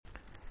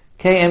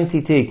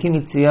KMTT, Ki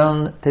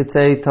Mitzion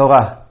Tetzei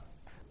Torah.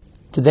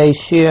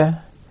 Today's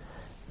shir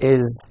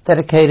is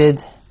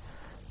dedicated,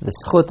 the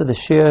schut of the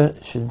shir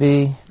should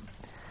be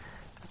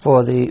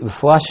for the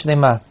Refuah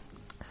Shlema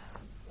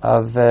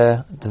of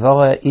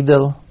Dvorah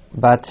Idel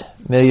Bat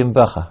Miriam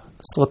Bacha.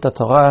 Schut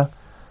Torah,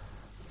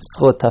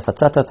 schut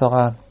Hafatzat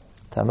Torah,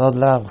 Tamod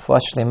La, Refuah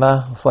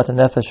Shlema, Refuat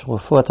HaNefesh,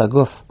 Refuat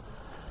HaGuf,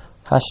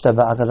 Hashta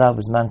Ba'agala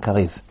B'zman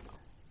Kariv.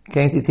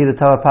 KMTT, the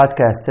Torah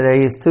podcast.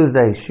 Today is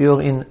Tuesday.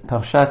 Shiur in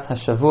Parshat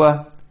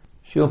HaShavua.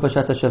 Shiur in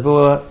Parshat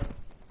HaShavua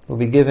will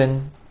be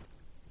given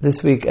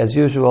this week, as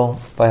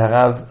usual, by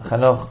Harav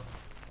Chanoch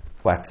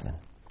Waxman.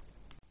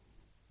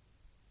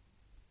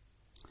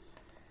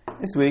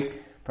 This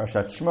week,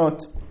 Parshat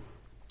Shemot,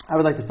 I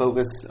would like to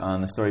focus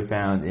on the story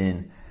found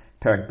in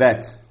Perek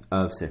Bet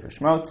of Sefer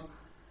Shemot,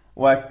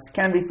 what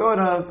can be thought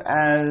of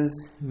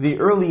as the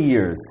early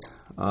years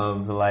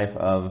of the life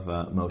of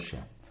Moshe.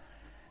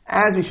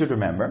 As we should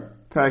remember,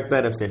 Perek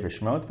Bet of Sefer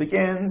Shemot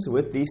begins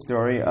with the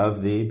story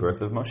of the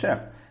birth of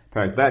Moshe.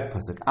 Perek Bet,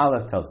 Pasuk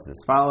Aleph, tells us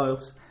as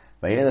follows: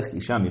 Vayelech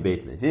Isha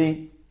mibeit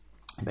Levi,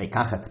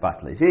 Vayikachat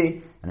bat Levi,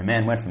 and a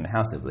man went from the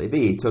house of Levi.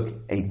 He took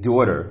a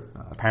daughter,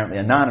 apparently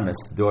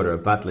anonymous daughter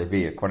of Bat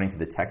Levi, according to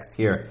the text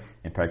here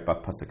in Perek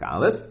Bet, Pasuk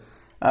Aleph.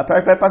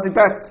 Perek Bet, Pasuk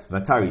Bet,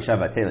 Vatar Isha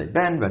vateled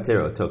ben,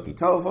 Vatero toki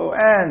tovo,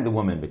 and the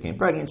woman became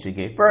pregnant, she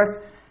gave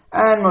birth,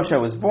 and Moshe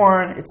was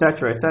born,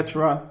 etc.,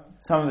 etc.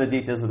 Some of the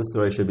details of the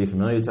story should be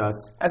familiar to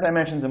us. As I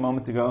mentioned a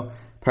moment ago,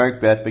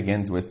 Perek Bet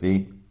begins with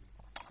the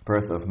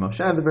birth of Moshe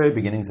at the very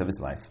beginnings of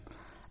his life.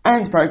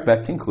 And Perek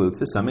Bet concludes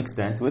to some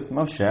extent with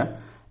Moshe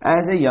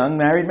as a young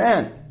married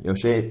man.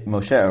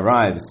 Moshe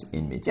arrives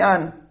in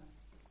Midian,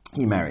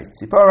 he marries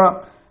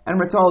Tzipora, and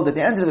we're told at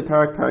the end of the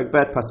Perek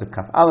Bet, Pasuk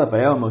Kaf Aleph,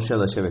 Vayom Moshe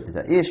l'shevet et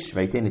ha'ish,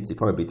 vayiteni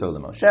Tzipora bito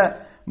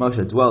leMoshe.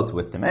 Moshe dwelt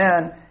with the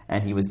man,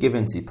 and he was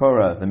given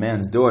Tzipora, the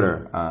man's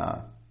daughter,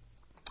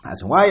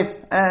 as a wife,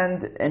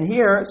 and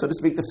here, so to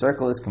speak, the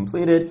circle is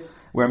completed,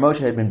 where Moshe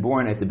had been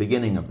born at the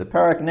beginning of the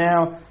parak.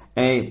 Now,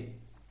 a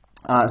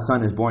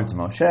son is born to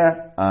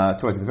Moshe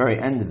towards the very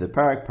end of the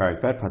Perek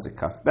Bet, Pasuk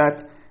Kaf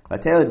Bet,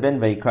 Vateled ben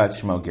Vayikrat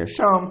Shmo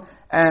Gershom,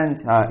 and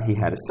he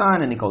had a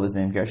son, and he called his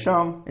name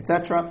Gershom,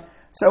 etc.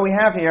 So we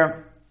have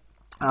here,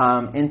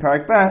 in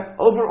Perek Bet,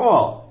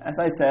 overall, as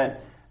I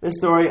said, the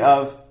story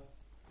of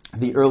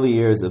the early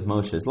years of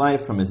Moshe's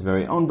life, from his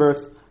very own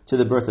birth to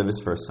the birth of his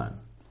first son.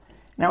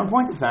 Now, in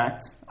point of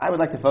fact, I would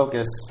like to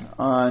focus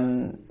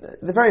on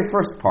the very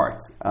first part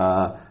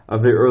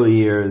of the early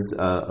years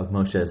of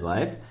Moshe's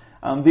life.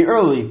 The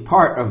early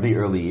part of the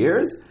early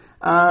years,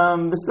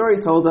 the story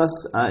told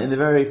us in the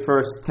very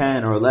first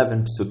 10 or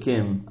 11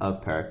 psukim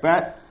of Perek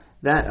Bet,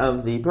 that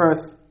of the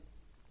birth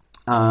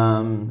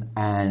and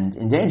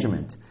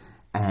endangerment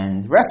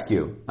and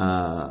rescue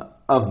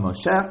of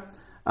Moshe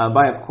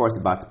by, of course,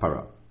 Bat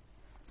Paro.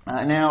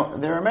 Now,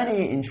 there are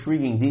many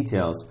intriguing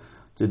details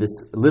to this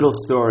little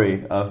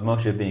story of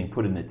Moshe being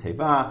put in the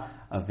Teva,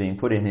 of being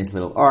put in his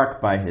little ark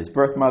by his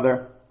birth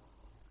mother,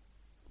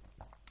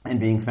 and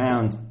being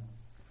found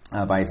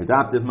by his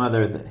adoptive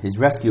mother, his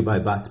rescue by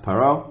Bat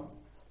Paro.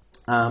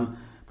 But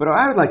what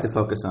I would like to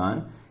focus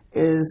on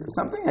is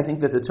something I think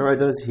that the Torah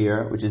does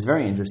here, which is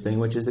very interesting,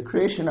 which is the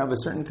creation of a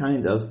certain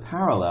kind of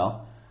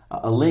parallel,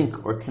 a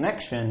link or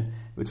connection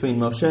between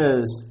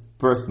Moshe's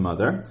birth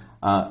mother,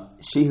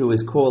 she who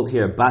is called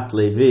here Bat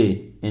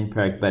Levi in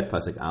Perek Bet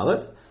Pasuk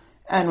Aleph,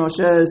 and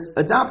Moshe's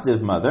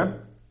adoptive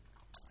mother,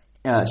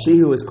 she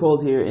who is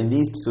called here in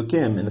these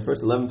psukim, in the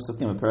first 11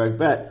 psukim of Perek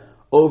Bet,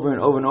 over and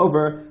over and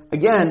over,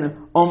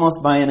 again,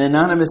 almost by an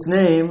anonymous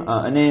name,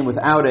 a name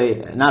without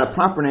not a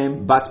proper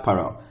name, Bat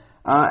Paro.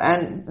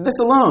 And this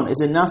alone is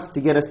enough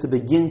to get us to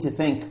begin to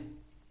think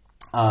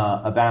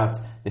about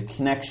the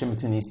connection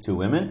between these two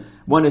women.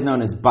 One is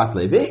known as Bat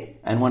Levi,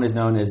 and one is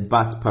known as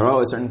Bat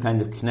Paro, a certain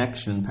kind of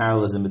connection and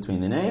parallelism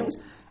between the names.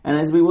 And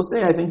as we will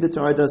see, I think the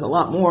Torah does a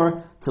lot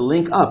more to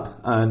link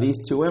up these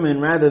two women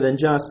rather than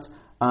just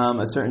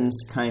a certain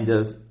kind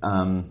of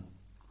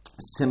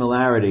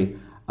similarity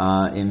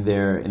in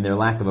their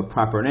lack of a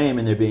proper name,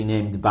 and their being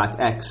named Bat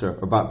X or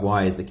Bat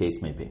Y, as the case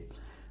may be.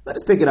 Let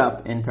us pick it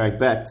up in Perek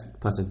Bet,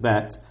 Pasuk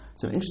Bet,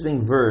 some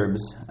interesting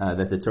verbs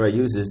that the Torah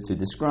uses to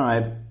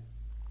describe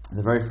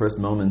the very first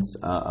moments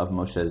of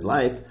Moshe's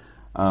life,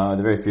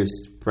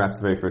 perhaps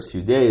the very first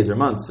few days or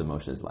months of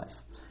Moshe's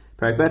life.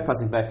 Perek Bet,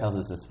 Pasuk Bet tells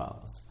us as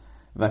follows: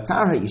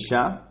 Vatar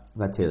ha'isha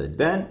vateled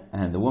ben,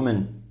 and the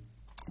woman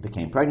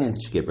became pregnant,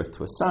 she gave birth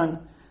to a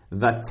son.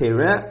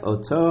 Vatere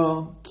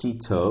oto ki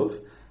tov,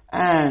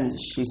 and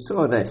she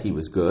saw that he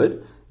was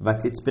good.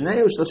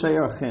 Vatitzpeneu shlosha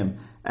yarachim,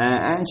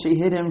 and she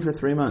hid him for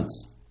 3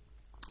 months.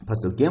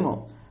 Pasuk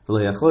Gimel,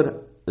 v'lo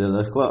yachlo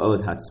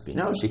od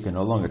hatzpino, she can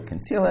no longer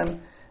conceal him.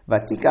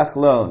 Vatikach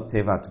lo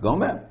tevat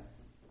gomer,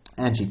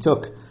 and she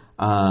took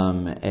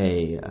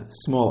a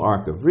small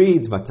ark of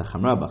reeds,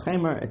 vatachamra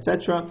b'chemer,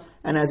 etc.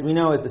 And as we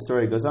know, as the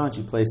story goes on,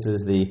 she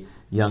places the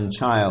young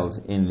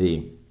child in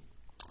the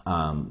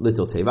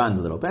little teva,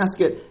 the little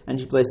basket, and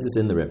she places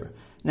this in the river.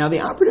 Now,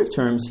 the operative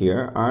terms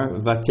here are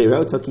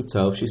Vatero toki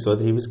tov, she saw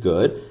that he was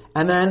good,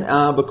 and then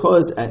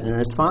because in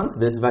response to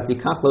this,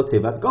 Vatikach lo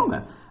tevat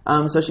gome.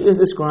 So she is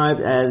described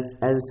as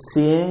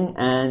seeing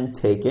and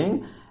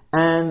taking,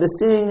 and the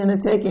seeing and the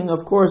taking,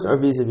 of course, are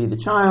vis-a-vis the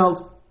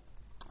child,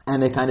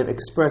 and they kind of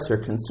express her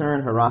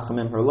concern, her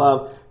rachamim, her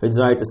love, her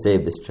desire to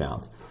save this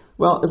child.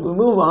 Well, if we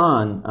move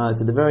on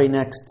to the very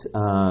next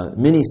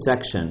mini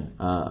section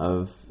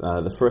of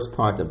the first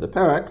part of the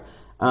parak,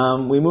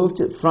 we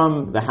moved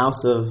from the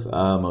house of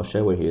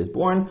Moshe, where he is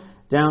born,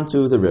 down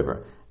to the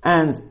river.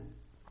 And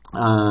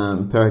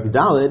Parak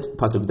Daled,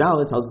 Pasuk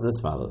Daled, tells us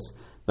as follows: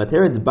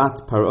 Vatered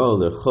bat paro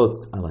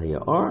l'chotz al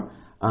hayaor,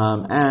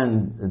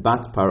 and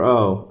bat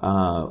paro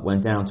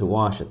went down to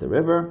wash at the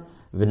river.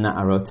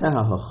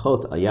 V'na'aroteha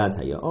hachot al yad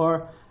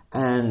hayaor,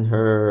 and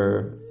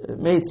her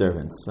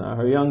maidservants,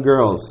 her young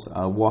girls,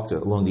 walked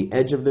along the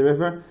edge of the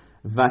river.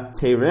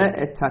 Vatere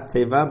et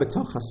tateva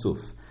betoch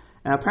hasuf.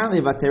 Now, apparently,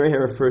 Vatere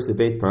here refers to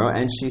Beit Paro,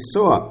 and she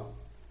saw,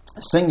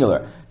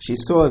 singular, she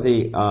saw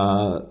the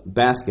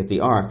basket, the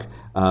ark,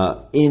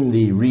 in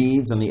the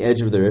reeds on the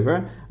edge of the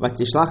river.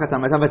 Vatishlachat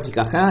amata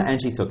vatikacha,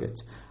 and she took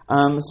it.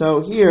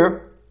 So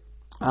here,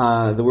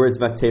 the words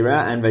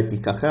Vatera and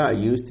Vatikacha are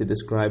used to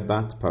describe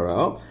Bat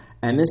Paro,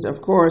 and this,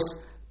 of course,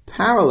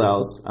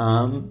 parallels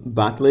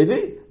Bat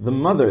Levi, the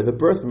mother, the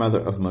birth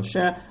mother of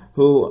Moshe,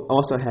 who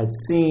also had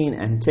seen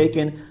and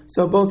taken.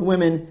 So both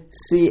women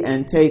see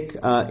and take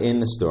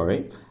in the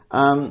story.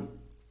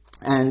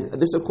 And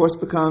this, of course,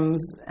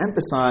 becomes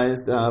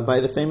emphasized by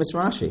the famous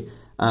Rashi,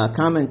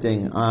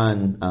 commenting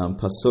on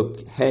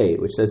Pasuk Hey,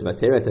 which says,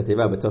 Vatera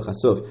tativa b'toch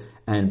hasuf,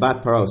 and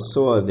Bat Paro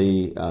saw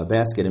the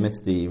basket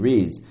amidst the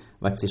reeds.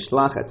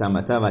 Vatishlach et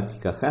amata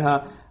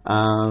vatikacheha.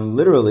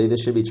 Literally,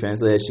 this should be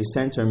translated as she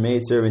sent her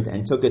maidservant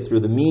and took it through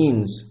the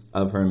means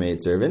of her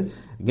maidservant.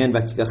 Again,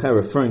 Vatikacha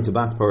referring to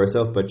Bat Paro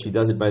herself, but she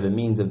does it by the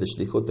means of the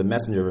shlichut, the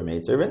messenger of her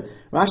maidservant.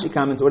 Rashi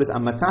comments, what is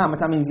amata?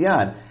 Amata means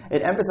yad.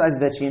 It emphasizes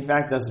that she in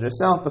fact does it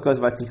herself, because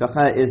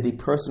Vatikacha is the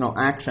personal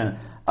action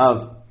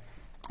of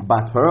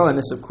Bat Paro, and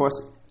this of course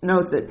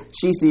notes that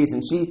she sees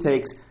and she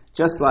takes,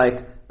 just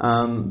like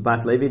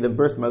Bat Levi, the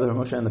birth mother of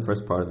Moshe in the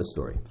first part of the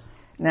story.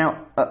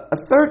 Now, a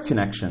third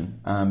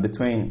connection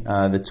between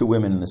the two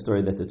women in the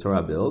story that the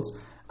Torah builds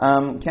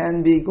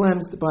can be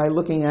glimpsed by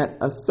looking at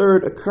a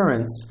third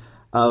occurrence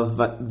of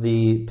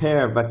the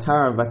pair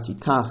Vatar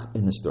Vatikach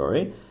in the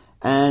story.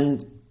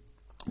 And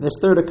this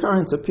third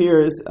occurrence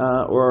appears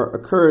or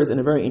occurs in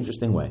a very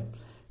interesting way.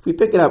 If we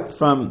pick it up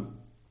from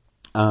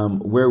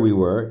where we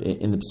were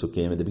in the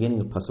Psukim, at the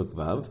beginning of Pasuk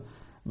Vav,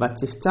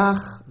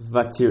 Vatiftach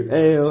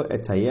Vatireo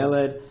et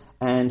hayeled,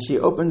 and she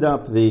opened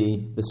up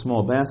the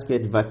small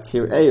basket,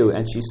 Vatireu,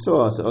 and she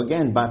saw. So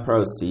again, Bat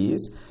Paro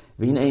sees.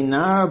 V'hinei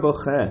nar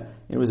bocheh.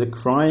 It was a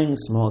crying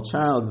small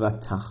child.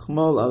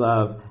 Vatachmol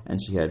alav, and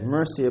she had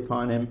mercy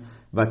upon him.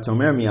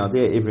 Vatomer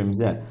mialdei ivrim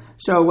zeh.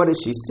 So what does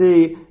she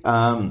see?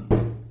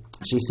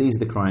 She sees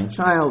the crying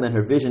child, and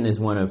her vision is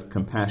one of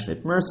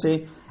compassionate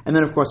mercy. And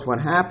then, of course,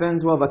 what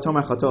happens? Well,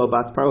 Vatomer Chato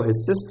Bat Paro,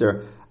 his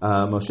sister,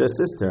 Moshe's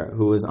sister,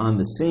 who was on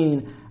the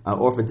scene,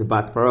 offered to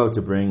Bat Paro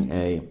to bring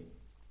a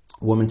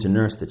woman to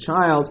nurse the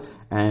child,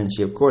 and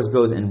she of course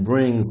goes and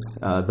brings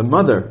the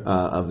mother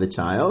of the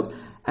child.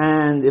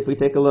 And if we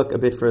take a look a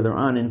bit further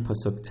on in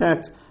Pasuk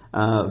Tet,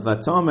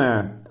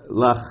 Vatomer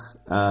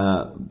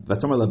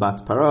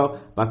lebat Paro,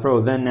 Bat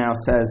Paro then now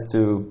says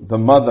to the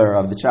mother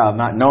of the child,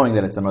 not knowing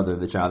that it's the mother of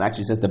the child,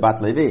 actually says to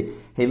Bat Levi,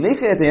 take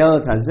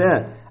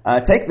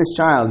this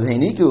child,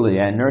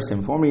 and nurse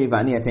him for me,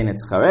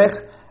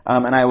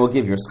 and I will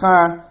give your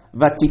schar.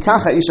 And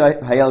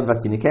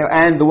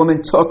the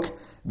woman took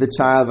the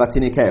child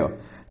Vatinikeo.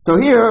 So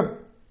here,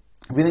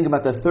 if we think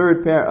about the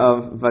third pair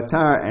of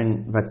Vatar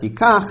and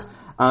Vatikach,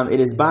 it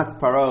is Bat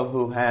Paro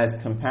who has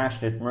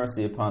compassionate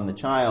mercy upon the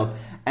child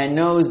and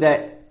knows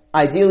that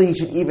ideally he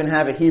should even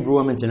have a Hebrew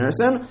woman to nurse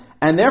him,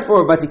 and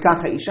therefore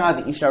Vatikach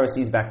Isha, the Isha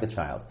receives back the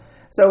child.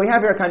 So we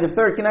have here a kind of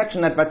third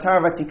connection, that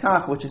Vatar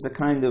Vatikach, which is a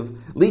kind of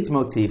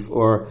leitmotif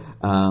or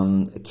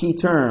key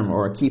term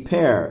or a key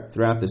pair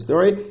throughout the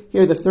story.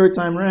 Here, the third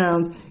time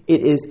round,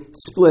 it is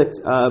split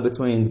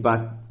between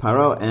Bat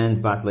Paro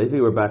and Bat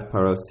Levi, where Bat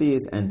Paro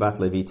sees and Bat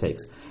Levi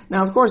takes.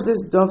 Now, of course,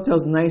 this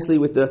dovetails nicely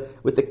with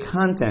the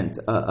content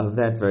of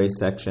that very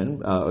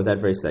section or that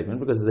very segment,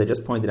 because as I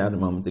just pointed out a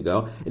moment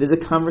ago, it is a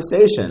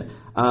conversation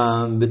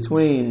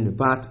between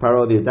Bat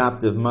Paro, the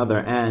adoptive mother,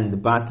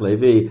 and Bat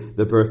Levi,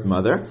 the birth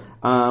mother,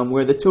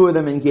 where the two of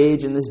them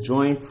engage in this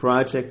joint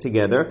project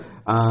together,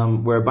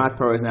 where Bat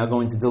Paro is now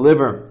going to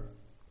deliver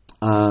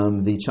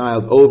the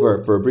child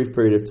over for a brief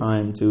period of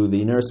time to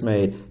the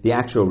nursemaid, the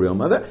actual real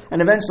mother, and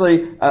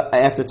eventually,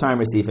 after time,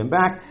 receive him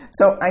back.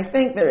 So I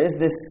think there is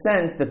this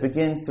sense that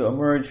begins to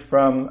emerge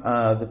from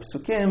the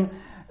Psukim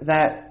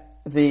that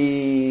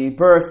the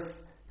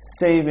birth,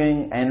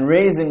 saving, and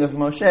raising of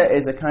Moshe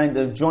is a kind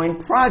of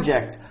joint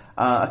project,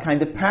 a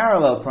kind of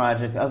parallel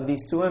project of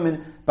these two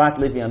women, Bat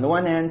Levi on the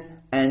one hand,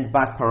 and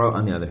Bat Paro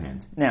on the other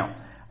hand. Now,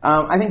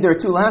 I think there are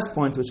two last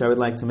points which I would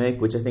like to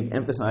make, which I think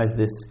emphasize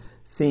this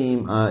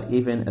theme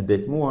even a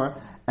bit more,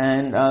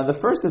 And the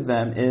first of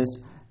them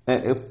is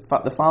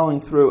the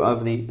following through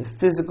of the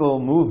physical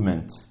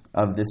movement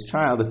of this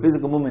child, the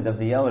physical movement of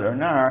the Yeled or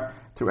Nar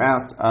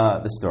throughout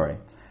the story.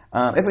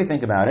 If we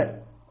think about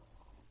it,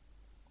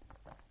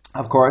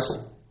 of course,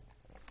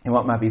 in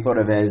what might be thought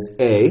of as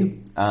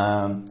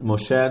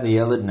Moshe, the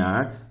Yeled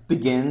Nar,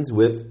 begins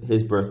with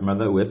his birth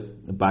mother,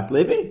 with Bat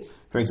Levi.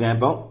 For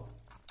example,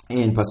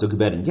 in Pasuk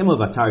Bet and Gimel,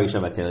 Vatari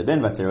Shavat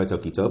Ben, Vateroto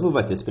Kitovu,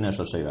 Vatispina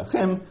Shal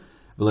Sheirachim,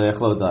 V'lo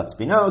Yachlo Dat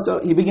Spino. So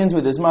he begins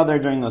with his mother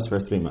during those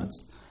first 3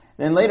 months.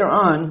 Then later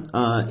on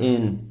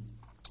in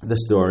the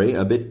story,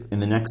 a bit in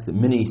the next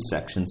mini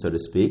section, so to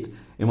speak,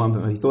 in what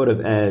might be thought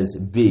of as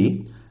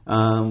B,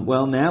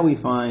 now we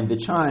find the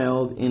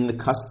child in the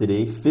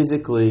custody,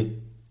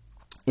 physically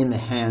in the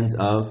hands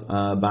of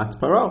Bat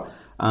Paro.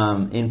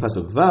 In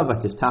Pasuk Vav,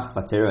 Vatiftach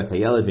Vatera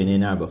Tayeled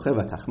V'Ninar Bochev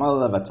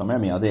Vatachmal Vatomer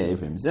Mi'aldei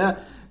Evrim Zeh.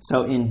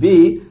 So in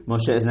B,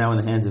 Moshe is now in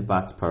the hands of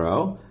Bat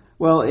Paro.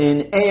 Well,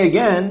 in A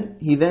again,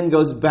 he then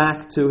goes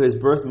back to his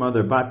birth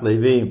mother, Bat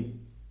Levi,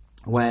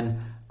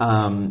 when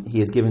he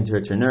is given to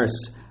her to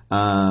nurse.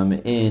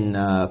 In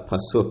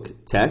Pasuk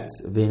Tet,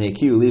 the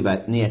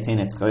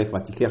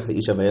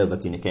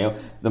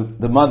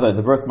mother,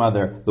 the birth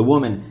mother, the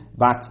woman,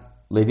 Bat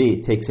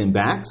Levi, takes him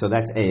back, so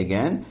that's A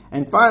again.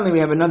 And finally we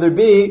have another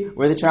B,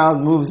 where the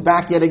child moves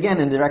back yet again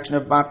in the direction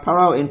of Bat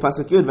Paro in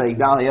Pasuk Yud,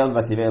 Vayigdal Hayeled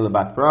Vativei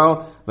leBat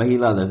Paro,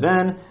 Vahila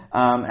Leven,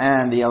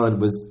 and the Yeled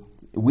was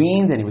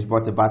weaned and he was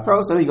brought to Bat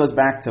Paro, so he goes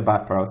back to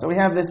Bat Paro. So we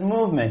have this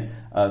movement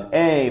of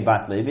A,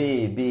 Bat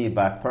Levi, B,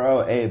 Bat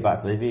Paro, A,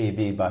 Bat Levi,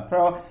 B, Bat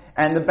Paro,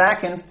 and the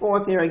back and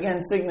forth here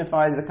again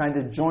signifies the kind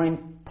of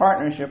joint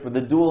partnership or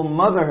the dual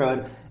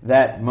motherhood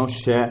that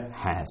Moshe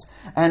has.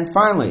 And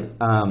finally,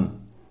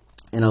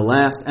 in a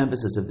last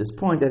emphasis of this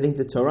point, I think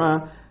the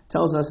Torah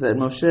tells us that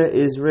Moshe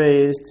is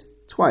raised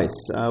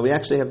twice. We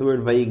actually have the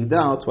word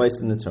Vayigdal twice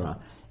in the Torah.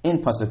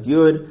 In Pasuk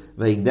Yud,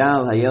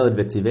 Vayigdal Hayeled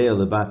V'Tivei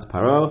leBat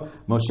Paro,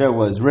 Moshe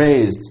was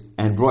raised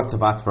and brought to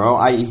Bat Paro,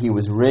 i.e. he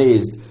was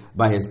raised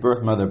by his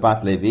birth mother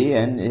Bat Levi,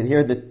 and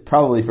here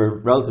probably for a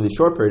relatively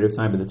short period of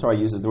time, but the Torah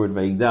uses the word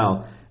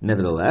Vayigdal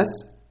nevertheless.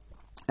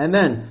 And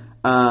then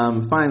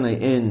finally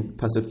in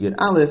Pasuk Yud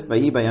Aleph,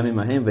 Vayi Bayamim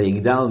Ahem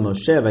Vayigdal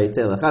Moshe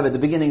Vayitzel Lachav, at the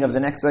beginning of the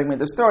next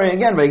segment of the story,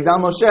 again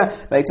Vayigdal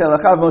Moshe Vayitzel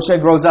Lachav, Moshe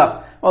grows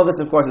up. Well, this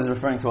of course is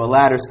referring to a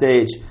latter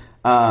stage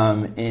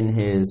in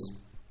his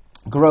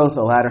growth,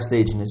 a latter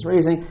stage in his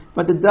raising,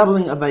 but the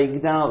doubling of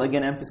Vayigdal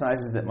again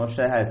emphasizes that Moshe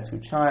has 2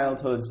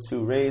 childhoods,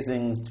 2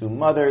 raisings, 2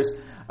 mothers,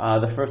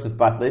 the first with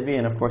Bat Levi,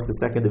 and of course the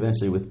second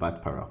eventually with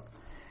Bat Paro.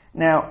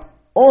 Now,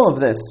 all of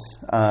this,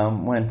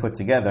 when put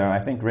together, I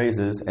think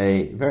raises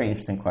a very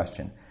interesting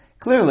question.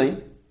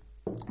 Clearly,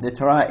 the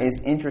Torah is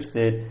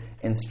interested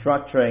in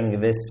structuring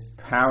this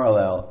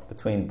parallel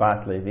between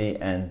Bat Levi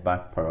and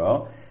Bat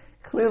Paro.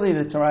 Clearly,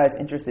 the Torah is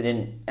interested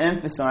in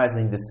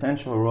emphasizing the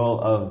central role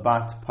of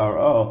Bat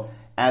Paro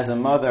as a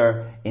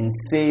mother in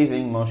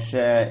saving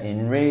Moshe,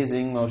 in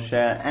raising Moshe,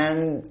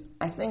 and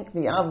I think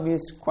the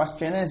obvious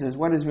question is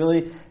what is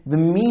really the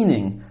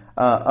meaning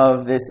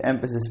of this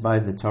emphasis by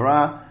the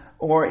Torah,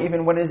 or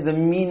even what is the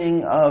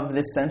meaning of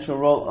this central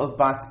role of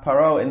Bat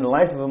Paro in the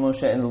life of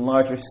Moshe in the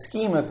larger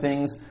scheme of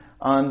things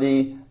in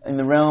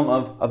the realm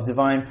of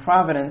divine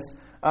providence.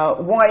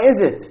 Why is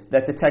it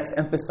that the text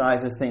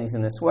emphasizes things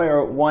in this way,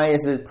 or why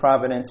is it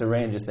providence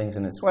arranges things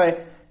in this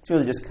way? It's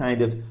really just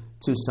kind of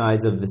 2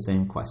 sides of the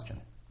same question.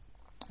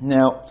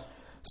 Now,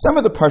 some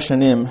of the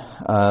Parshanim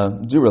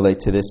do relate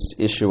to this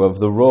issue of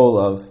the role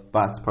of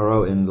Bat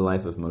Paro in the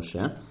life of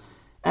Moshe.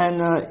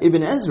 And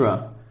Ibn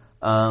Ezra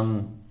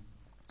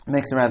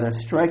makes a rather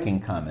striking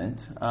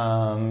comment.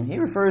 He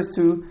refers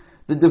to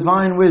the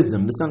divine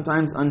wisdom, the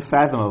sometimes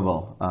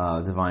unfathomable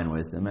divine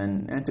wisdom.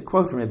 And to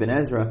quote from Ibn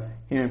Ezra,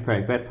 here in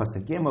Perek Bet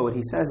Pasuk Gimel, what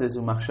he says is,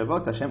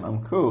 Umachshavot Hashem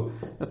amku,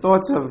 the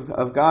thoughts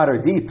of God are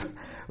deep.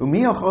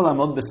 Umi yochol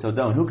amod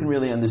besodon, who can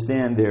really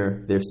understand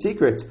their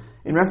secret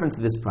in reference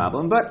to this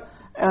problem? But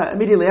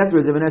immediately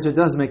afterwards, Ibn Ezra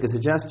does make a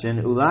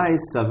suggestion, Ulai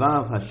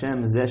savav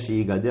Hashem zeh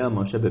sheyigadel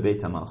Moshe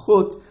bebeit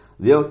hamalchut,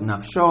 liot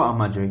nafsho al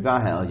madriga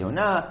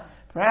ha'elyona.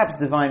 Perhaps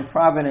divine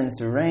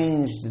providence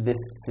arranged this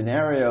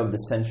scenario of the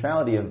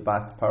centrality of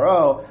Bat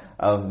Paro,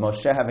 of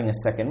Moshe having a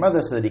second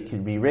mother, so that he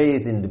could be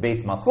raised in the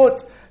Beit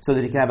Malchut, so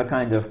that he could have a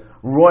kind of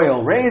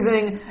royal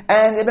raising.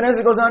 And Ibn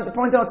Ezra goes on to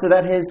point out so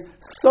that his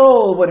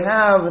soul would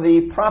have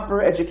the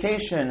proper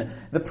education,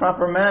 the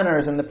proper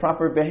manners, and the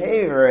proper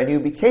behavior, and he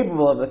would be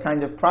capable of the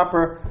kind of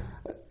proper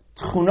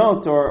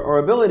tchunot or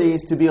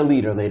abilities to be a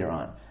leader later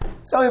on.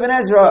 So Ibn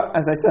Ezra,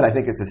 as I said, I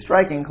think it's a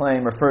striking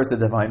claim, refers to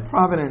divine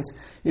providence.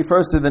 He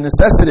refers to the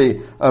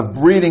necessity of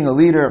breeding a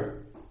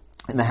leader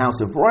in the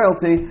house of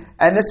royalty,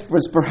 and this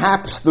was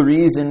perhaps the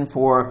reason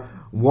for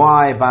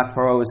why Bat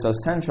Paro is so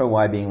central,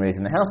 why being raised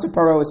in the house of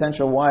Paro is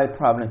central, why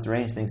providence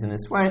arranged things in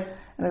this way.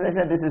 And as I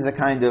said, this is a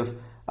kind of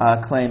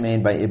claim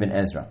made by Ibn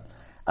Ezra.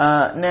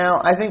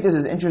 Now, I think this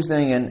is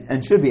interesting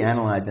and should be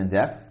analyzed in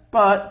depth,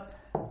 but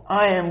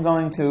I am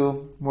going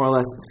to more or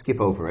less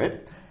skip over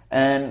it.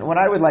 And what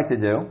I would like to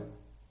do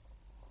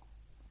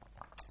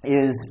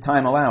is,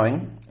 time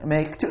allowing,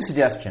 make 2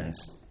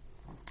 suggestions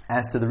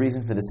as to the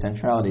reason for the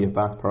centrality of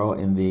Bat Paro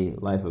in the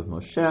life of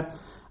Moshe.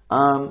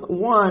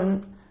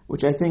 One,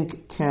 which I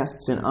think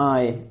casts an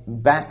eye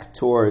back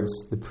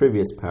towards the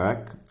previous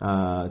parak,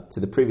 to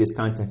the previous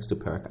context of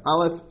Parak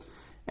Aleph,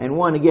 and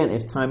one, again,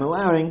 if time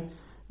allowing,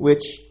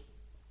 which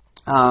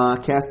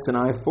casts an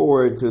eye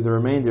forward to the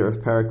remainder of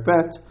Parak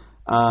Bet,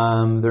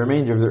 the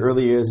remainder of the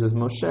early years of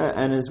Moshe,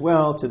 and as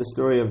well to the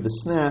story of the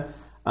sneh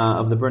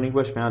of the burning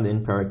bush found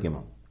in Parak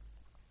Gimel.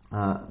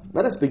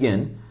 Let us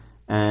begin,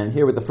 and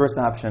here with the first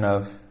option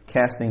of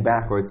casting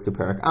backwards to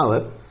Parak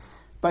Aleph,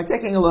 by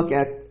taking a look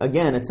at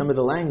some of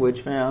the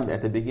language found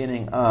at the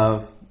beginning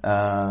of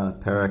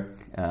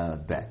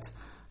Parak Bet.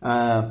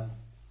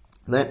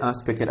 Let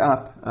us pick it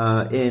up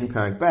in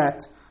Parak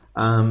Bet,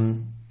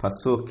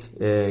 Pasuk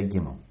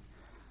Gimel.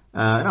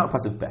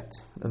 Pasuk Bet.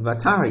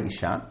 Vatara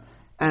Isha,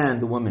 and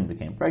the woman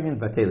became pregnant,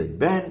 Vatelid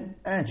Ben,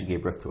 and she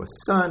gave birth to a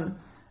son,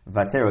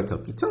 Vateroto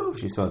Kitov,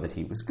 she saw that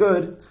he was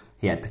good,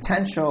 he had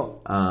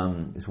potential,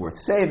 it was worth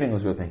saving, it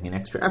was worth making an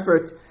extra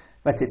effort.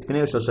 She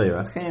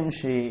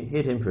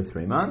hid him for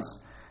 3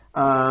 months.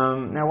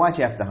 Now, why'd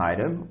she have to hide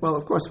him? Well,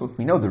 of course,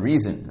 we know the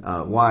reason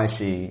why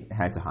she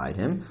had to hide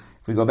him.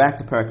 If we go back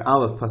to Parak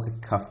Aleph, Pasuk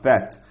Kaf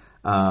Bet,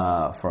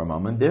 for a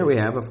moment, there we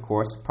have, of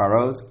course,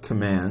 Paro's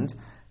command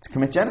to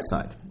commit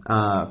genocide.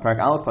 Parak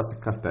Aleph,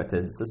 Pasuk Kaf Bet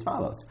is as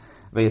follows.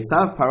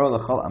 Vayitzav Paro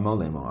l'chol amo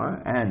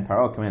lemor, and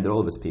Paro commanded all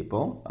of his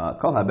people,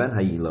 Kol haben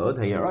hayilod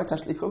hayara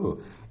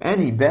tashlichuhu.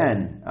 Any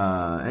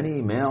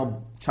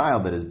male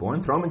child that is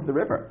born, throw him into the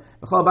river.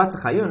 V'chol bat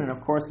chayun, and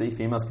of course the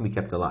females can be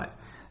kept alive.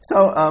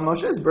 So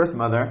Moshe's birth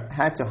mother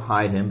had to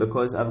hide him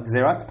because of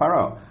Gzerat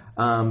Paro,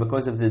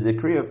 because of the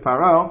decree of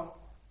Paro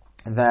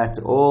that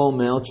all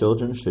male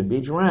children should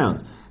be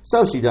drowned.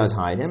 So she does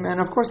hide him,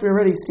 and of course we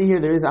already see here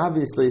there is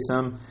obviously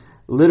some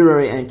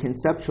literary and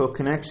conceptual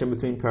connection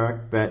between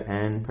Parak Bet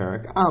and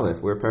Parak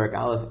Aleph, where Parak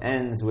Aleph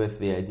ends with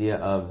the idea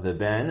of the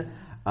Ben,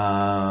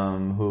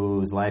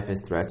 whose life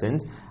is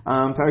threatened.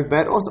 Parak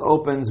Bet also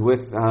opens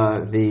with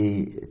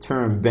the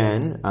term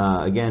Ben,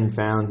 again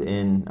found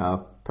in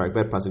Parak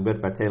Bet, Pasuk Bet,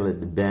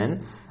 Vatelid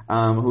Ben,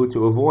 who,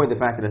 to avoid the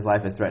fact that his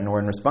life is threatened, or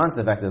in response to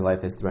the fact that his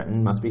life is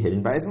threatened, must be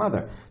hidden by his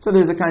mother. So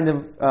there's a kind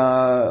of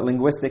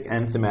linguistic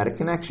and thematic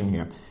connection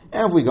here.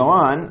 And if we go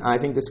on, I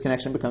think this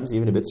connection becomes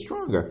even a bit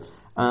stronger.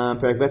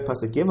 Parak Bet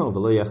Pasuk Gimel,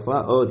 V'lo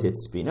yachla od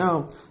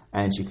hitzpino,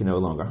 and she could no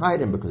longer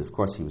hide him because, of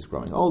course, he was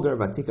growing older.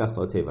 Vatikach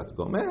lo tevat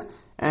gomeh,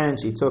 and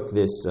she took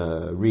this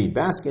reed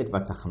basket,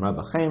 Vatachamra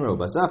b'chemra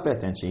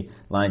u'bazafet, and she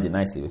lined it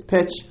nicely with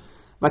pitch.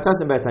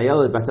 Vatasem bet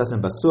hayeled, vatasem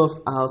basuf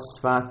al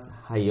sfat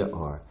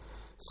hayor.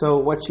 So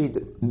what she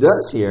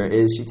does here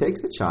is she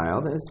takes the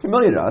child, and it's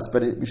familiar to us,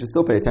 but we should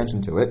still pay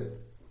attention to it.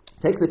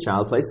 Takes the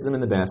child, places him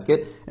in the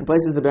basket, and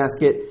places the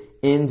basket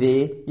in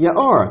the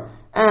yaor.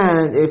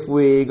 And if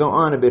we go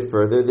on a bit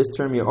further, this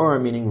term Yaor,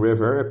 meaning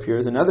river,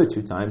 appears another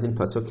 2 times in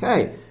Pasuk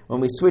K.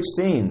 When we switch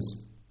scenes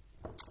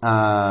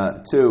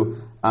and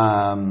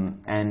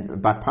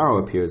Bat Paro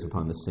appears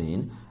upon the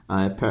scene,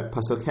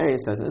 Pasuk K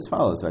says as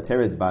follows: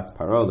 Vaterid Bat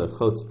Paro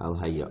lechutz al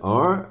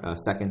hayaor,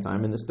 second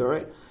time in the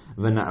story.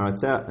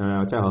 V'na'aratzeh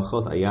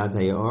lechutz ayad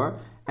hayaor,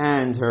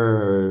 and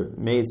her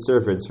maid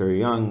servants, her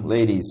young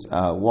ladies,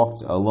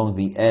 walked along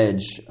the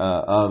edge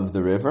of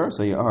the river.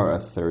 So Yaor a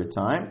 3rd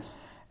time.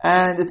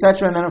 And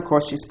etc. And then, of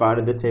course, she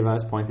spotted the Teva,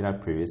 as pointed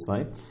out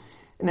previously.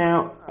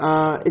 Now,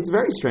 it's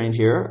very strange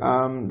here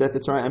that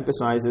the Torah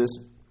emphasizes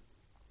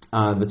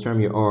the term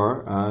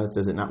Yaor,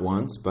 says it not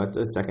once, but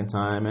a 2nd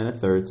time and a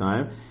 3rd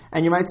time.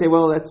 And you might say,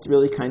 well, that's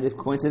really kind of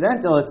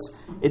coincidental.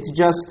 It's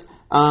just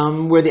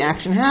where the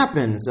action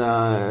happens.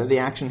 The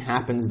action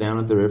happens down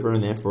at the river,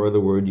 and therefore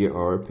the word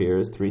Yaor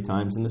appears 3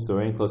 times in the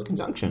story in close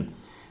conjunction.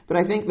 But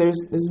I think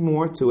there's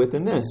more to it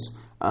than this.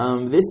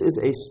 This is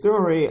a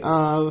story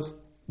of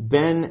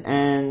Ben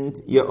and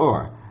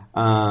Yaor.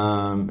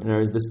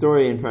 The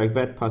story in Parak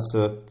Bet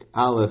Pasuk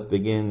Aleph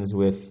begins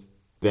with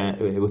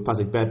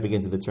Pasuk Bet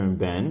begins with the term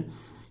Ben.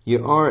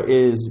 Yaor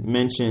is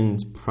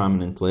mentioned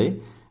prominently,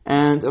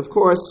 and of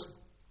course,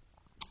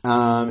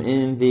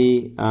 in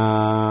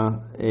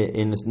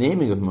this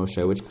naming of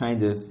Moshe, which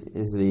kind of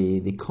is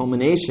the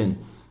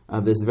culmination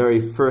of this very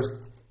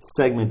first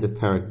segment of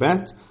Parak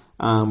Bet.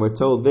 We're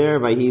told there,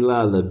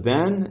 Vayila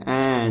leben,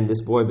 and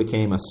this boy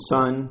became a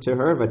son to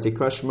her,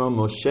 Vatikra shmo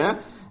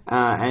Moshe,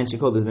 and she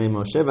called his name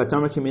Moshe,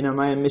 Vatamar kimina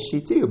maya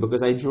mishitiu,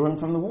 because I drew him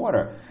from the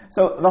water.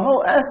 So the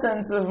whole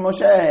essence of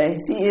Moshe,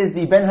 he is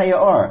the Ben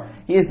HaYaor.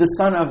 He is the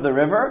son of the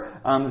river.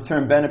 The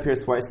term Ben appears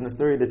twice in the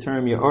story. The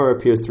term Yaor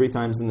appears 3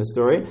 times in the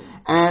story.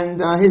 And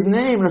his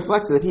name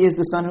reflects that he is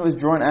the son who is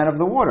drawn out of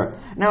the water.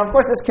 Now, of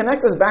course, this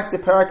connects us back to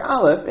Parak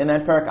Aleph, and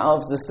that Parak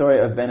Aleph is the story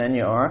of Ben and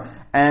Yaor,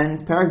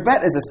 and Parak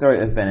Bet is the story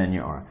of Ben and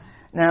Yaor.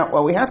 Now,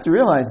 what we have to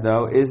realize,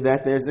 though, is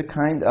that there's a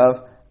kind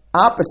of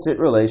opposite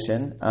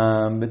relation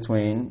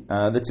between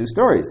the 2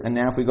 stories. And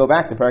now if we go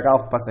back to Parak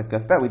Aleph Pasuk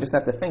Kaf Bet, we just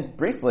have to think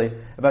briefly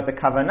about the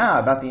kavanah,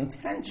 about the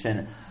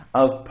intention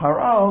of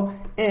Paro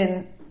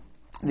in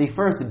the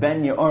first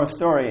Ben Yaor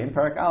story in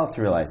Parak Aleph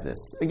to realize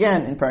this.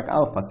 Again, in Parak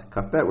Aleph Pasuk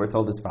Kaf Bet, we're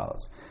told as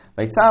follows: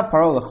 Vayitzav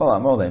Paro l'chol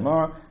amo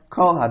lemor,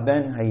 Kol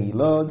haben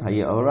hayilod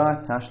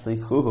hayeora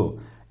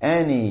tashlichuhu.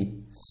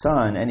 Any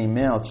son, any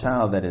male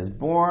child that is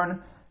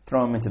born,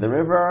 throw him into the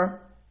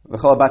river.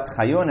 V'chol bat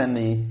chayun, and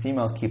the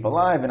females keep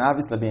alive. And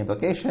obviously, the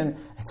implication,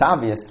 it's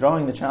obvious,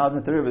 throwing the child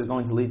into the river is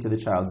going to lead to the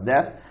child's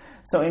death.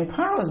 So in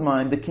Paro's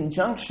mind, the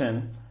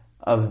conjunction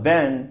of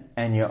Ben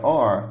and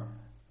Yaor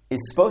is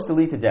supposed to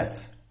lead to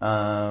death.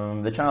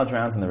 The child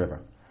drowns in the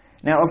river.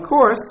 Now, of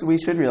course, we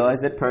should realize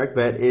that Perek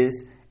Bet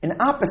is an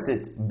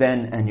opposite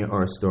Ben and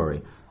Yaor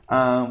story.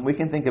 We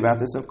can think about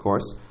this, of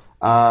course,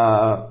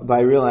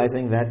 by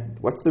realizing that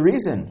what's the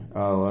reason,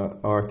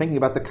 or thinking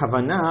about the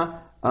kavanah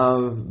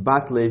of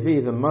Bat Levi,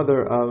 the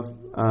mother of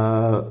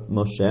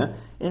Moshe,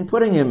 in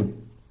putting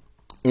him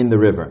in the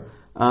river.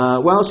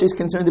 Well, she's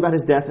concerned about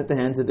his death at the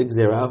hands of the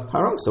Gzera of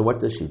Paro. So what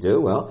does she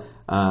do? Well,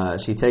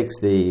 she takes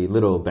the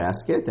little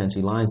basket and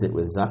she lines it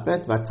with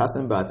Zafet,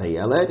 Vatasem Bat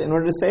Hayeled, in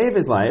order to save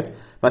his life.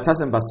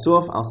 Vatasem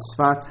Basuf al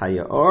Sfat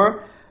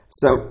Hayaor.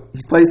 So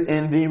he's placed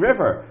in the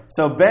river.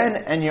 So Ben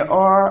and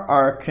Yaor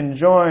are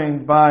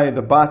conjoined by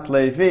the Bat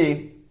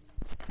Levi,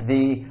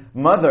 the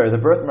mother, the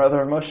birth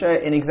mother of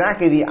Moshe, in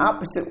exactly the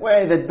opposite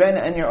way that Ben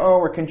and Yaor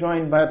were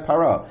conjoined by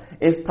Paro.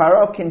 If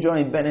Paro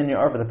conjoined Ben and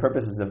Yaor for the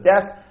purposes of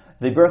death,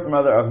 the birth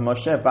mother of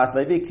Moshe, Bat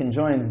Levi,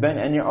 conjoins Ben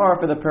and Yaor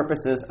for the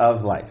purposes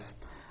of life.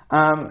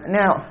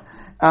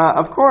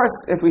 Of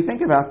course, if we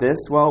think about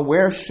this, well,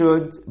 where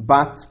should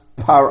Bat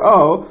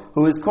Paro,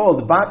 who is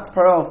called Bat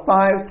Paro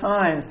 5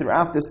 times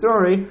throughout the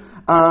story,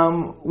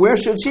 where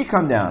should she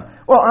come down?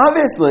 Well,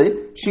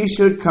 obviously, she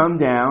should come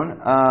down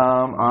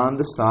on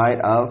the side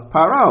of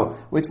Paro,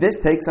 which this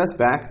takes us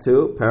back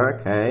to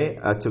Pasuk Hey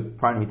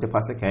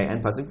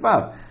and Pasuk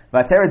Vav.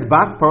 Vateret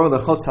Bat Paro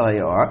l'chotz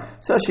halayor.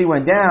 So she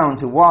went down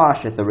to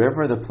wash at the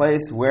river, the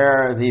place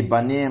where the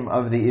banim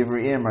of the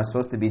Ivriim are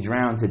supposed to be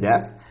drowned to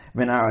death. So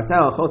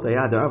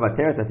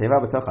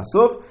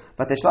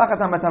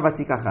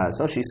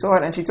she saw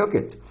it and she took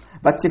it.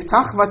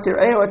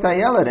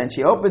 And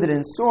she opened it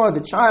and saw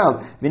the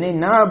child.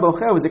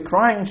 It was a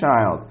crying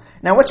child.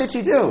 Now what should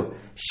she do?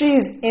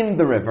 She's in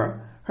the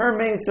river. Her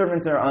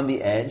maidservants are on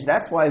the edge.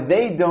 That's why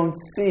they don't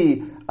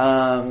see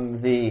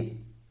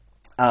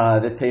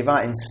the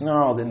teva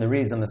ensnarled in the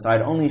reeds on the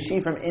side. Only she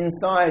from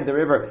inside the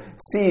river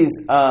sees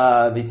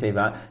the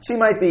teva. She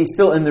might be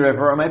still in the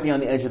river or might be on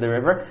the edge of the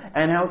river.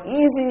 And how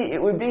easy it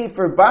would be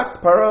for Bat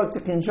Paro to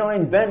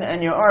conjoin Ben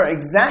and Yaor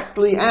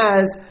exactly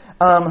as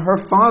her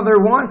father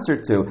wants her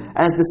to,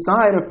 as the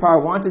side of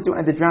Paro wanted to,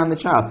 and to drown the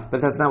child.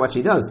 But that's not what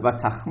she does.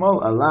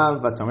 Vatachmol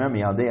alav vatomer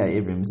miyaldei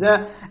ivrim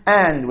zeh.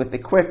 And with the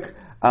quick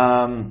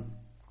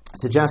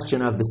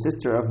suggestion of the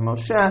sister of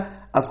Moshe,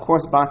 of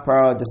course, Bat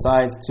Paro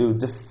decides to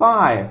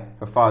defy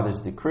her father's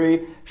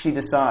decree. She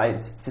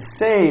decides to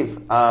save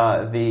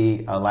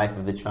the life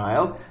of the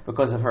child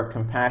because of her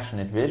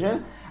compassionate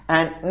vision.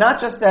 And not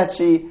just that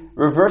she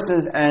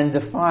reverses and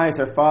defies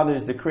her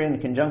father's decree in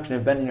conjunction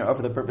of Ben and Yaor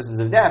for the purposes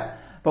of death,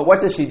 but what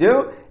does she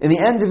do? In the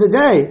end of the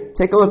day,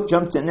 take a look,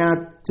 jump now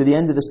to the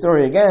end of the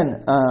story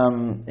again,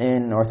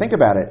 or think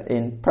about it,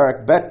 in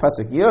Perek Bet,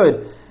 Pasuk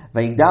Yud,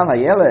 Vayigdal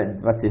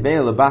hayeled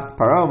vativei lebat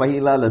Paro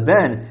vayila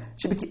leben.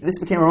 This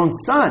became her own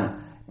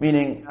son,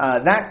 meaning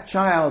that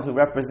child who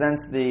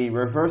represents the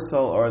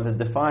reversal or the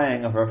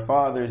defying of her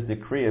father's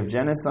decree of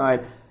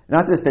genocide.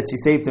 Not just that she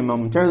saved him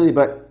momentarily,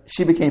 but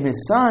she became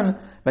his son.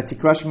 And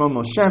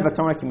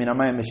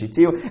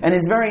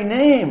his very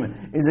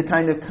name is a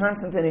kind of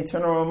constant and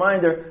eternal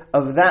reminder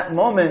of that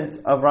moment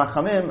of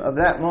rachamim, of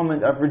that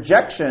moment of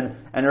rejection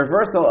and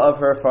reversal of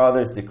her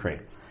father's decree.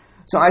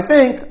 So I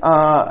think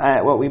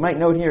what we might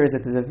note here is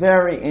that there's a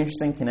very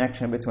interesting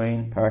connection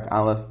between Perek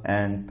Aleph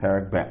and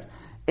Perek Bet.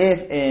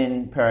 If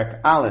in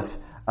Perek Aleph,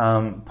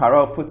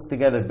 Paro puts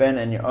together Ben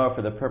and Yaor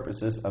for the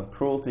purposes of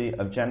cruelty,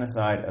 of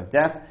genocide, of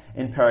death,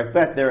 in Perek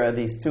Bet there are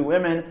these two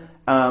women,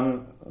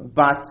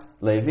 Bat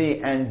Levi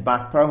and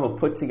Bat Paro, who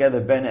put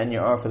together Ben and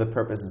Yaor for the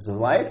purposes of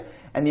life.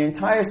 And the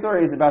entire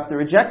story is about the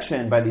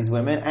rejection by these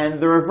women and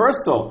the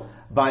reversal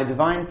by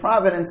divine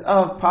providence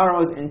of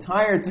Paro's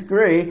entire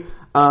decree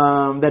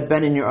that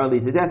Ben and Yaor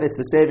lead to death. It's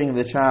the saving of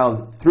the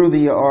child through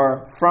the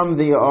Yaor, from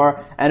the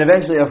Yaor, and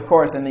eventually, of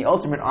course, in the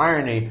ultimate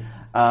irony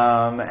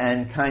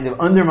and kind of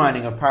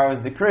undermining of Paro's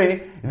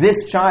decree,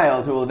 this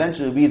child, who will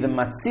eventually be the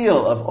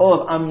matzil of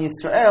all of Am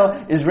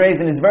Yisrael, is raised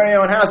in his very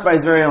own house by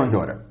his very own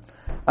daughter.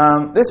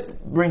 This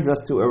brings us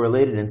to a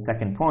related and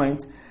second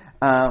point,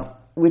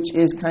 which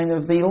is kind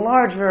of the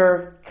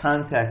larger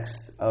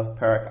context of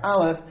Perek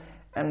Aleph,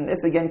 and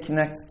this again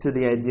connects to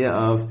the idea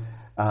of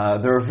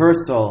the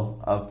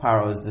reversal of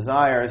Paro's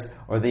desires,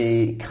 or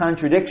the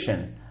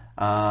contradiction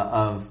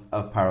of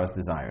Paro's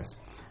desires.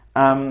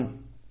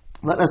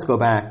 Let us go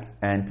back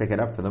and pick it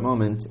up for the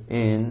moment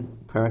in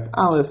Perek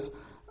Aleph,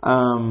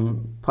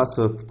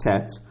 Pasuk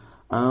Tet,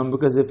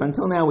 because if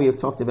until now we have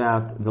talked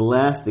about the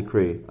last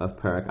decree of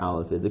Perek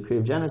Aleph, the decree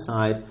of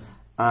genocide,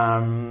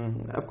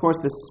 of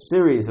course this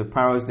series of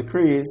Paro's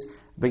decrees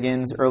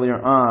begins earlier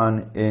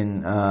on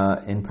in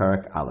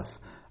Perek Aleph.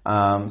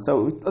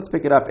 So let's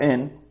pick it up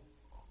in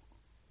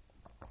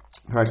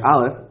Perek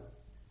Aleph,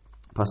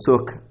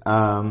 Pasuk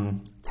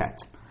Tet,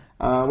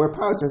 where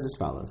Paro says as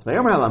follows: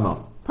 Vayomer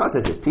Elamo. Paro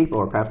said to his people,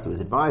 or perhaps to his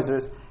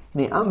advisors,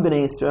 Hine Am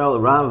Bnei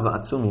Yisrael Rav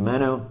Atzum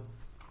Mimenu.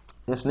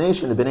 This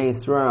nation, the Bnei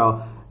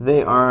Yisrael,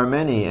 they are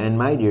many and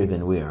mightier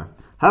than we are.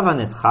 Hava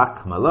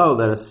Nitchak Malo.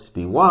 Let us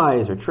be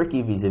wise or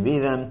tricky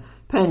vis-a-vis them.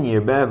 Pen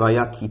Yirbe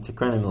Vayaki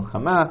Tikrena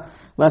Milchama.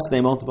 Lest they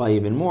multiply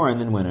even more, and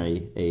then when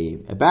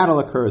a battle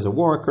occurs, a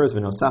war occurs,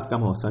 V'nosaf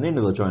Gam Hosanin,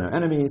 they'll join our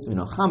enemies.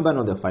 V'nocham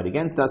Banu, they'll fight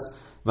against us.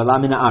 V'la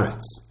Min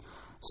Haaretz.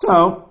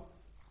 So,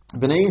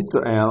 Bnei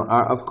Yisrael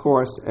are, of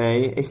course,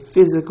 a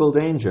physical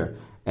danger,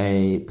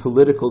 a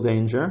political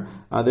danger.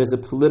 There's a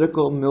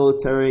political,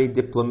 military,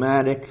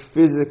 diplomatic,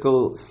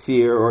 physical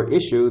fear or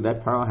issue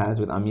that Paro has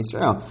with Am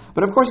Yisrael.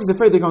 But of course he's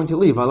afraid they're going to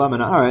leave, V'la Min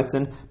Haaretz,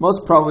 and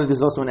most probably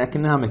there's also an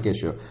economic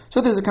issue.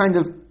 So there's a kind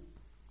of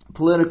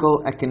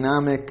political,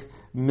 economic,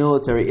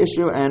 military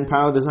issue, and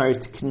Paro desires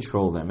to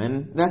control them.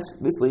 And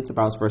this leads to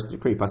Paro's first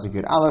decree, Pasuk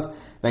Yud Aleph,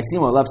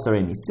 V'yisimu alav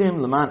sarei misim,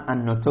 l'man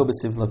anoto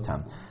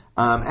b'sivlotam.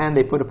 And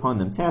they put upon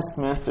them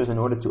taskmasters in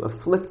order to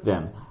afflict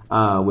them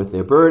with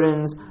their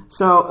burdens.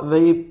 So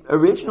the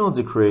original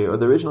decree, or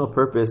the original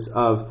purpose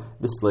of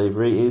the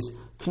slavery, is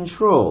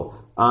control.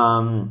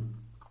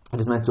 It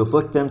is meant to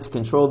afflict them, to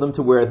control them,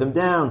 to wear them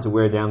down, to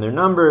wear down their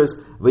numbers.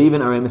 Even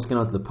arei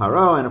miskenot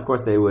leParo, and of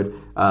course they would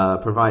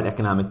provide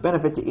economic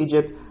benefit to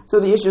Egypt. So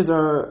the issues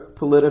are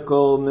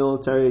political,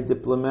 military,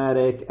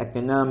 diplomatic,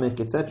 economic,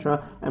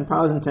 etc. And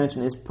Paro's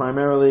intention is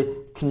primarily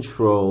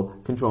control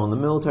in the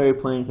military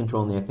plane,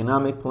 control in the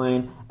economic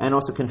plane, and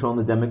also control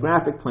in the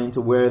demographic plane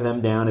to wear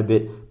them down a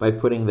bit by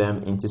putting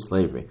them into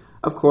slavery.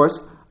 Of course,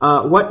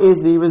 what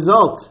is the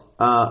result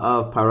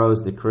of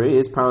Paro's decree?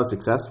 Is Paro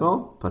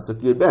successful?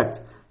 Pasuk Yud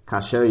Bet.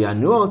 Kasher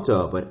yanu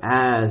oto, but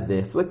as they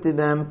afflicted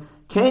them,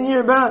 ken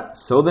yirba,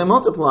 so they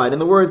multiplied.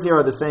 And the words here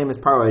are the same as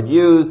Paro had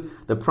used.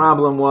 The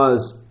problem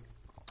was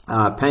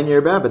pen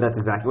yirba, but that's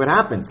exactly what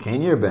happens.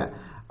 Ken yirba.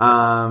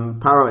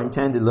 Paro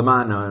intended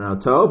leman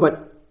oto,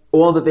 but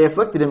all that they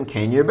afflicted him,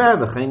 ken yirba,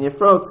 v'chen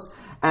yifrotz,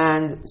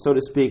 and so to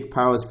speak,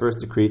 Paro's first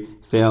decree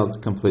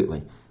failed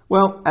completely.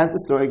 Well, as the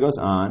story goes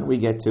on, we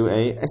get to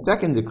a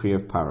second decree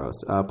of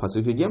Paro's,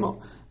 Pasuk Yud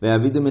Gimel,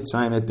 ve'avidu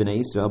Mitzrayim et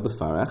bnei Yisrael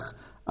b'farach,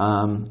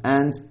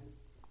 and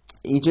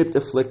Egypt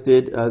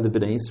afflicted the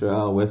Bnei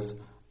Israel with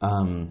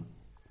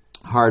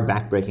hard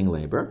back-breaking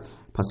labor.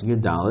 Pasuk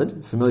Yud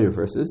Daled, familiar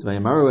verses.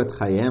 Vayamaru et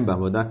chayem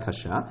b'avodah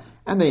kasha,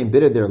 and they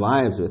embittered their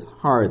lives with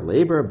hard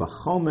labor,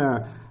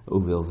 b'chomer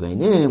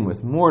uvilvenim,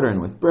 with mortar and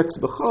with bricks,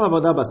 b'chol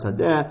avodah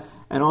basadeh,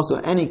 and also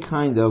any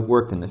kind of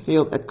work in the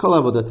field. Et kol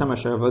avodatam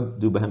asher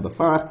avodu b'hem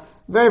b'farach,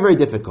 very, very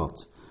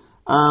difficult.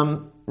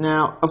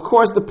 Now, of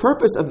course, the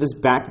purpose of this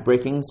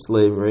back-breaking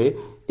slavery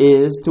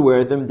is to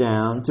wear them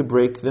down, to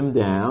break them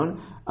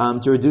down,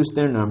 to reduce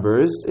their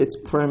numbers. It's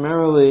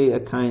primarily a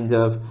kind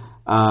of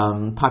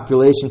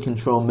population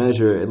control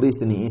measure, at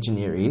least in the ancient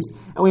Near East.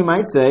 And we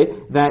might say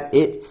that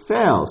it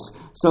fails.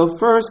 So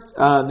first,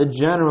 the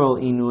general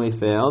inui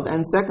failed,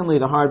 and secondly,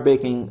 the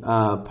hard-breaking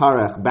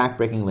parach,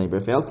 back-breaking labor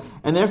failed,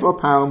 and therefore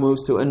Paro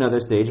moves to another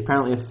stage,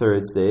 apparently a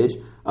third stage,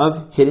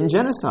 of hidden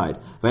genocide.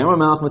 Etc.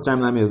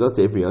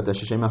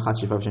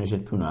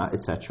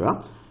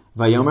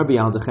 Vayomer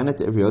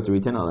bi'aldechenet evriot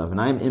riten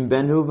alevnaim im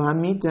benhu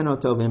v'hamiten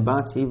otov im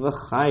bati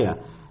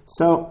v'chaya.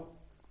 So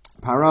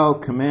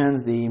Paro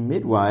commands the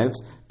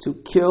midwives to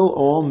kill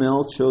all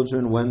male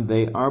children when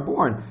they are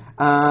born.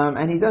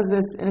 And he does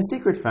this in a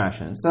secret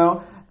fashion.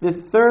 So the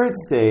third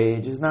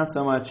stage is not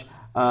so much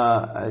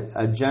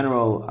a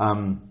general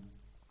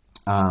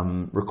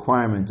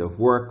requirement of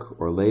work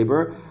or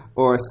labor,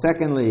 or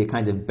secondly, a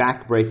kind of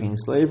back-breaking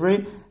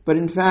slavery, but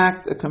in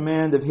fact a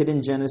command of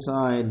hidden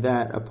genocide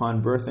that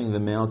upon birthing the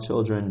male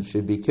children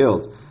should be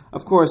killed.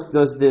 Of course,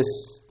 does this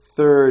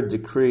third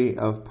decree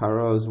of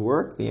Paro's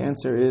work? The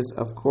answer is,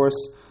 of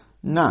course,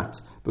 not,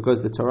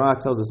 because the Torah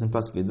tells us in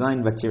Pasuk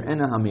Zayin,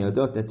 "Vatir'ena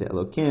hamiodot et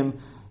Elokim."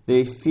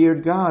 They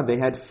feared God. They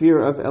had fear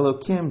of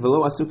Elokim.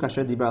 V'lo asu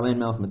kasher dibra alein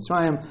melech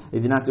Mitzrayim.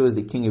 They did not do as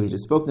the king of Egypt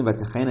spoke to them.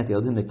 V'techaynet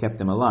yeldim. They kept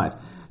them alive.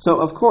 So,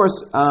 of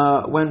course,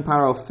 when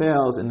Paro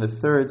fails in the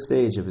third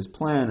stage of his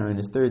plan, or in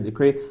his third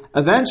decree,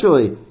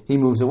 eventually he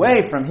moves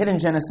away from hidden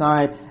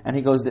genocide and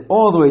he goes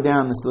all the way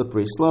down the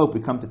slippery slope.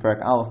 We come to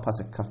Perek Aleph,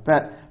 Pasuk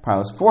Kafbet,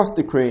 Paro's fourth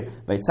decree.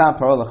 V'yitzah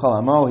Paro l'chol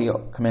amo. He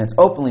commands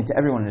openly to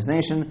everyone in his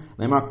nation.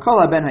 Le'mar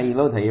kol ben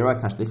ha'ilod ha'yirah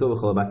tashlichu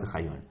v'chol bat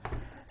techayun.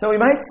 So we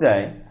might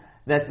say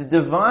that the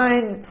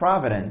divine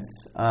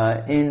providence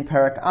in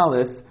Perek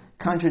Aleph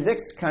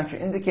contradicts,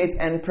 contraindicates,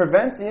 and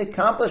prevents the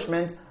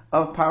accomplishment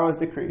of Paro's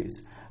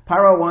decrees.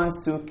 Paro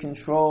wants to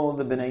control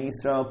the Bnei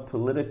Yisrael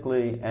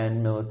politically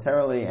and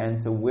militarily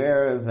and to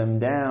wear them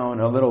down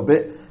a little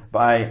bit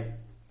by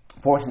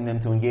forcing them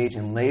to engage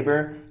in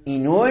labor,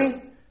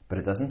 inui, but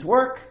it doesn't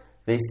work.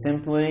 They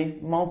simply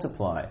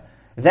multiply.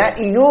 That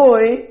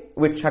inui,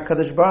 which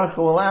HaKadosh Baruch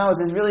Hu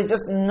allows, is really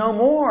just no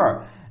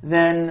more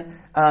than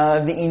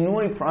the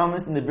inui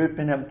promised in the Brit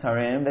Bin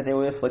Habtarim that they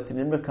will be afflicted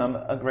and become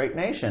a great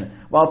nation.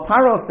 While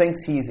Paro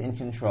thinks he's in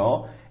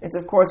control, it's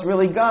of course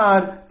really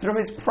God, through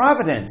his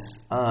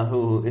providence,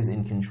 who is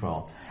in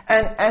control.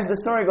 And as the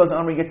story goes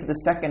on, we get to the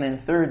second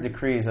and third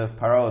decrees of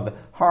Paro, the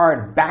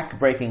hard,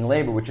 back-breaking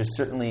labor, which is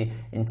certainly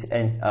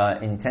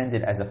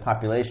intended as a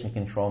population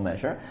control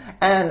measure.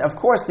 And, of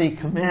course, the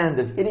command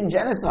of hidden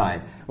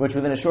genocide, which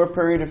within a short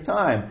period of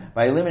time,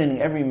 by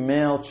eliminating every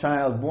male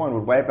child born,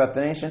 would wipe out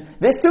the nation.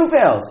 This too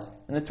fails.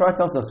 And the Torah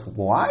tells us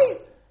why?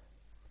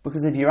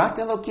 Because of Yirat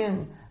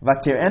Elokim,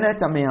 Vatir'enet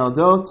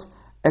ha'me'aldot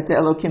et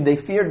Elokim, they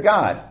feared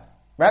God.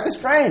 Rather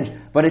strange,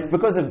 but it's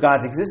because of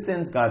God's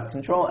existence, God's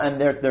control, and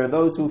there are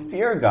those who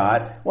fear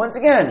God. Once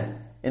again,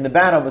 in the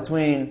battle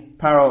between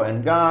Paro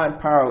and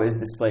God, Paro is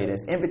displayed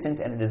as impotent,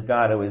 and it is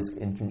God who is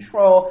in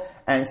control.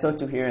 And so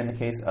too here in the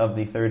case of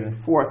the third and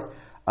fourth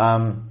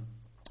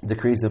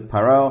decrees of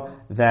Paro,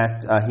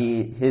 that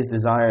his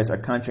desires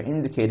are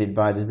contraindicated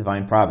by the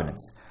divine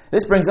providence.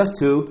 This brings us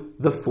to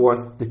the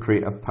fourth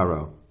decree of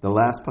Paro, the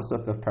last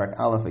pasuk of Parak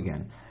Aleph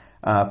again.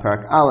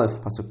 Parak Aleph,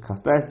 pasuk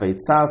Kafbet,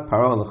 Vayitzav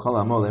Paro l'chol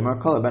amo lemar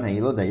kol ben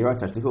hayilod ha'yirot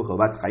tashtichu kol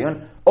bat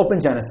chayon. Open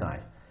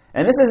genocide,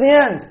 and this is the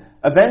end.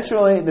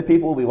 Eventually, the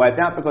people will be wiped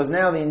out because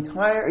now the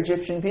entire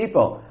Egyptian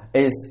people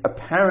is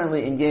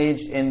apparently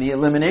engaged in the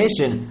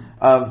elimination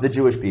of the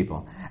Jewish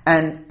people.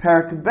 And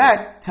Parak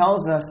Bet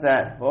tells us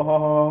that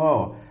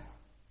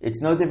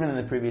it's no different than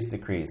the previous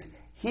decrees.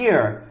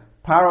 Here,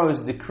 Paro's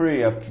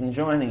decree of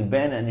conjoining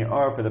Ben and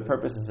Yaor for the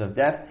purposes of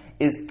death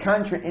is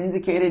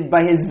contraindicated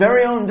by his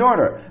very own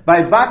daughter,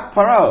 by Bat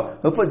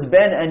Paro, who puts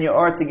Ben and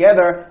Yaor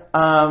together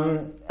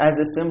as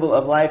a symbol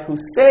of life, who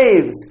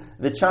saves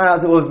the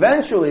child who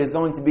eventually is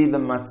going to be the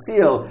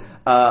Matzil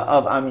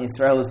of Am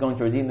Yisrael, is going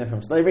to redeem them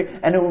from slavery,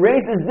 and who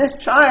raises this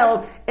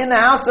child in the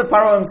house of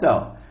Paro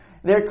himself.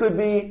 There could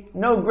be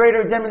no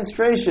greater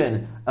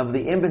demonstration of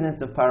the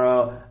impotence of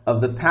Paro, of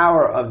the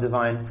power of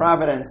divine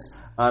providence,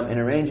 in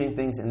arranging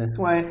things in this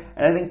way.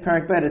 And I think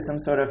Parak Bet is some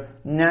sort of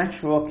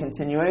natural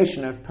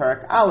continuation of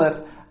Parak Aleph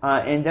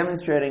in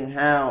demonstrating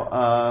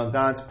how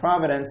God's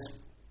providence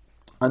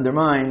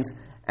undermines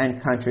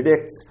and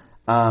contradicts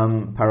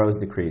Paro's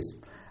decrees.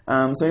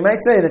 So you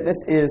might say that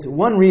this is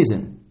one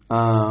reason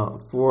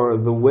for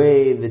the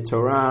way the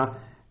Torah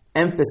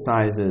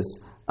emphasizes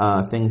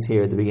things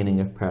here at the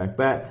beginning of Parak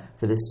Bet,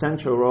 for the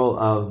central role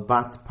of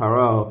Bat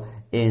Paro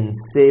in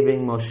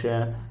saving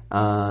Moshe,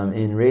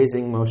 in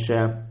raising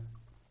Moshe,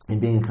 in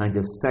being a kind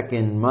of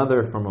second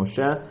mother for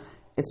Moshe.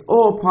 It's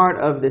all part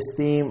of this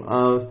theme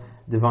of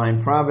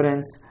divine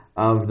providence,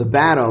 of the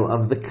battle,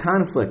 of the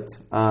conflict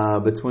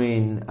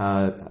between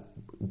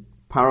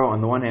Paro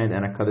on the one hand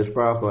and HaKadosh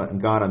Baruch Hu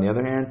and God on the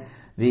other hand.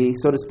 The,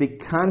 so to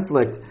speak,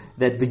 conflict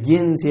that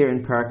begins here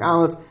in Parak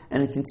Aleph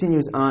and it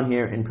continues on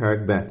here in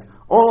Parak Bet.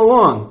 All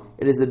along,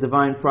 it is the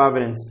divine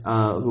providence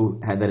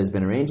that has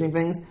been arranging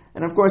things.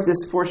 And of course,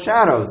 this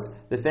foreshadows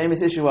the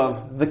famous issue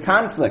of the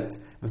conflict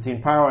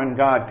between Paro and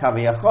God,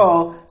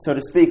 Kaviyachol, so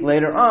to speak,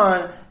 later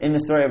on in the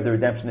story of the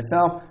redemption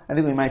itself. I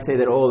think we might say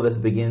that all of this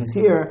begins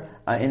here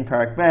in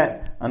Parak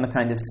Bet, on the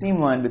kind of seam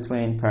line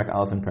between Parak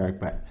Aleph and Parak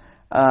Bet.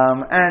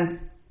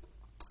 And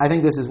I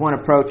think this is one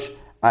approach,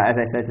 as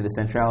I said, to the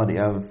centrality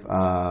of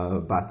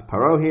Bat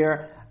Paro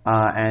here,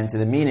 and to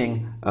the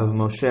meaning of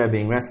Moshe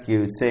being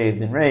rescued,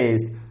 saved, and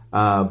raised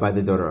by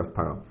the daughter of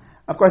Paro.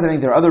 Of course, I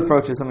think there are other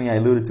approaches, something I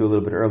alluded to a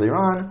little bit earlier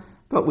on,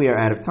 but we are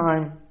out of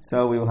time,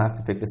 so we will have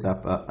to pick this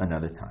up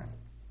another time.